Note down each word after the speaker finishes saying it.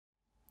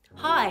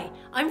Hi,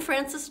 I'm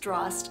Frances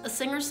Drost, a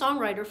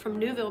singer-songwriter from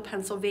Newville,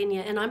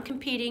 Pennsylvania, and I'm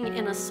competing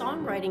in a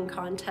songwriting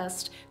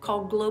contest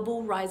called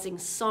Global Rising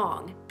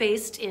Song,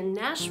 based in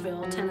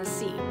Nashville,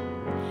 Tennessee.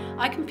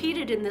 I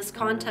competed in this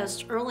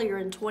contest earlier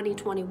in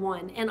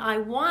 2021, and I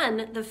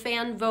won the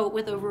fan vote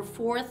with over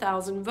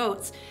 4,000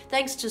 votes,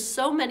 thanks to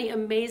so many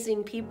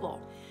amazing people.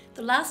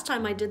 The last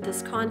time I did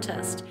this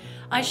contest,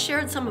 I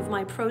shared some of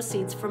my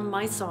proceeds from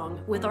my song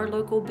with our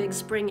local Big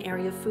Spring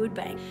area food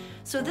bank.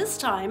 So this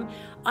time,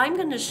 I'm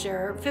going to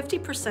share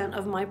 50%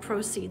 of my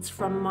proceeds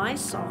from my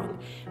song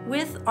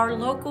with our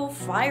local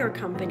fire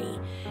company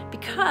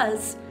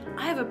because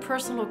I have a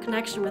personal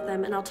connection with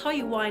them, and I'll tell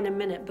you why in a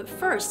minute. But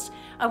first,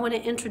 I want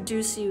to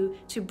introduce you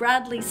to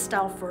Bradley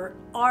Stauffer,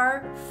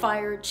 our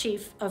fire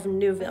chief of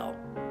Newville.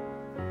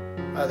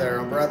 Hi there,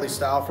 I'm Bradley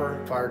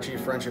Stauffer, fire chief,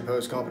 Friendship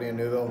Hose Company in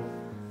Newville.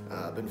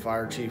 I've been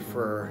fire chief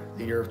for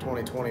the year of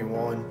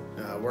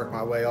 2021. Worked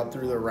my way up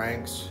through the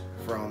ranks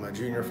from a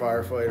junior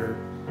firefighter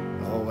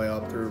the whole way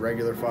up through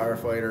regular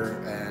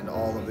firefighter and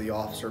all of the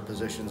officer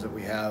positions that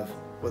we have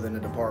within the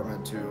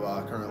department to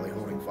currently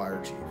holding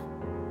fire chief.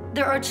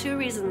 There are two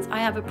reasons I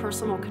have a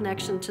personal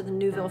connection to the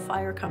Newville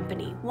Fire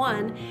Company.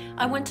 One,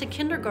 I went to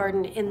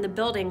kindergarten in the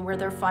building where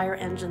their fire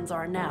engines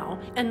are now.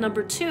 And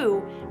number two,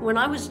 when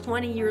I was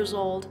 20 years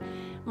old,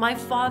 my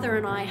father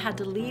and I had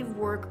to leave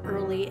work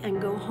early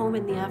and go home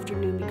in the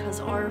afternoon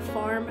because our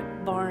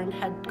farm barn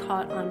had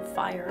caught on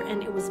fire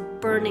and it was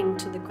burning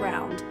to the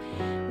ground.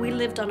 We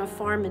lived on a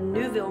farm in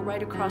Newville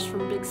right across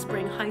from Big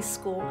Spring High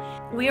School.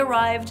 We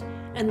arrived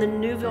and the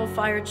Newville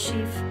Fire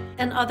Chief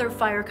and other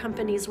fire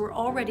companies were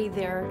already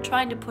there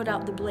trying to put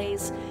out the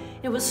blaze.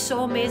 It was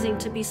so amazing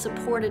to be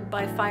supported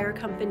by fire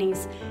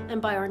companies and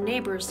by our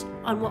neighbors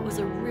on what was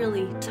a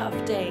really tough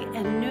day,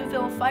 and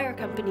Newville Fire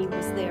Company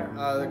was there.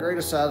 The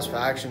greatest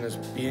satisfaction is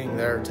being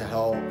there to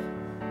help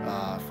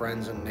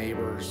friends and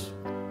neighbors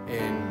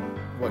in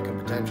what could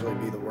potentially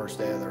be the worst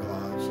day of their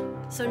lives.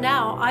 So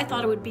now I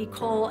thought it would be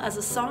cool as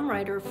a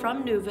songwriter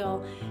from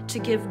Newville to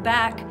give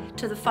back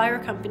to the fire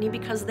company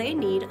because they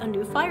need a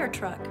new fire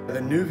truck.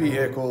 The new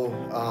vehicle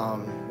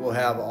will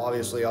have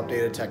obviously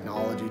updated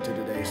technology to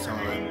today's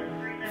time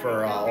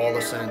for all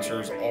the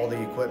sensors, all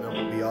the equipment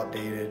will be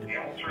updated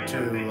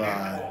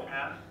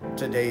to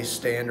today's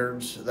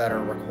standards that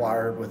are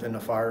required within the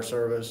fire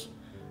service.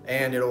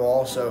 And it'll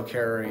also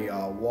carry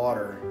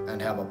water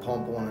and have a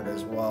pump on it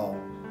as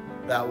well.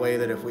 That way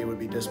that if we would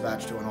be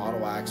dispatched to an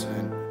auto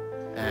accident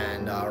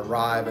and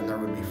arrive and there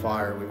would be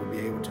fire, we would be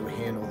able to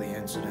handle the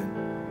incident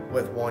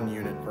with one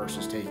unit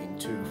versus taking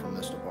two from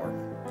this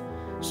department.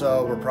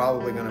 So we're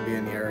probably going to be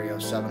in the area of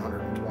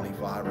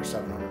 $725,000 or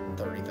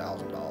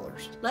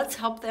 $730,000. Let's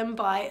help them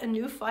buy a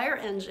new fire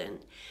engine.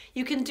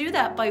 You can do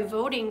that by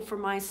voting for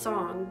my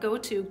song. Go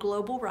to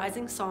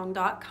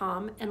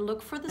globalrisingsong.com and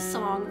look for the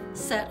song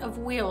Set of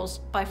Wheels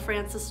by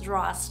Frances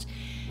Drost.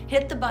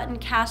 Hit the button,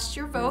 cast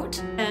your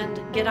vote,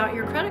 and get out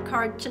your credit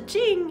card,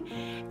 Ka-Ching,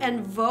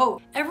 and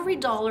vote. Every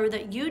dollar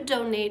that you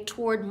donate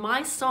toward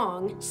my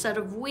song, Set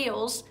of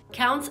Wheels,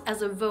 counts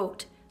as a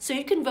vote. So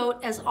you can vote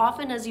as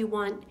often as you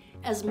want,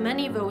 as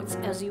many votes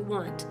as you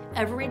want.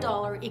 Every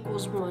dollar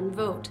equals one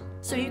vote.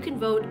 So you can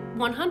vote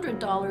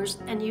 $100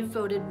 and you've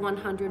voted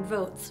 100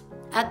 votes.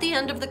 At the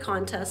end of the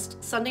contest,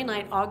 Sunday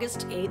night,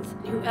 August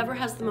 8th, whoever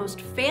has the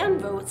most fan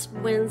votes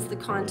wins the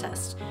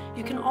contest.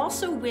 You can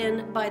also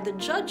win by the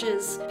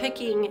judges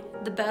picking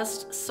the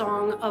best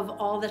song of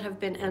all that have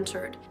been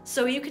entered.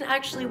 So you can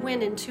actually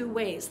win in two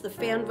ways, the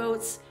fan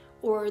votes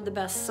or the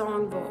best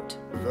song vote.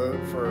 Vote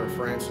for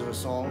Frances'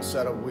 song,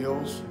 Set of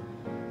Wheels.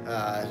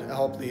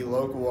 Help the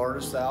local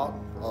artists out,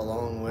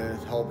 along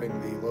with helping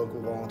the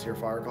local volunteer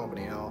fire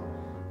company out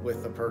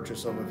with the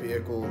purchase of a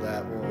vehicle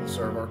that will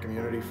serve our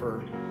community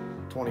for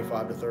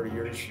 25 to 30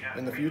 years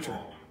in the future.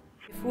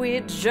 If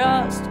we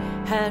just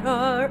had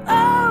our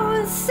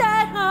own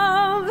set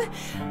of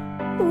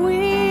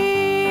wheels.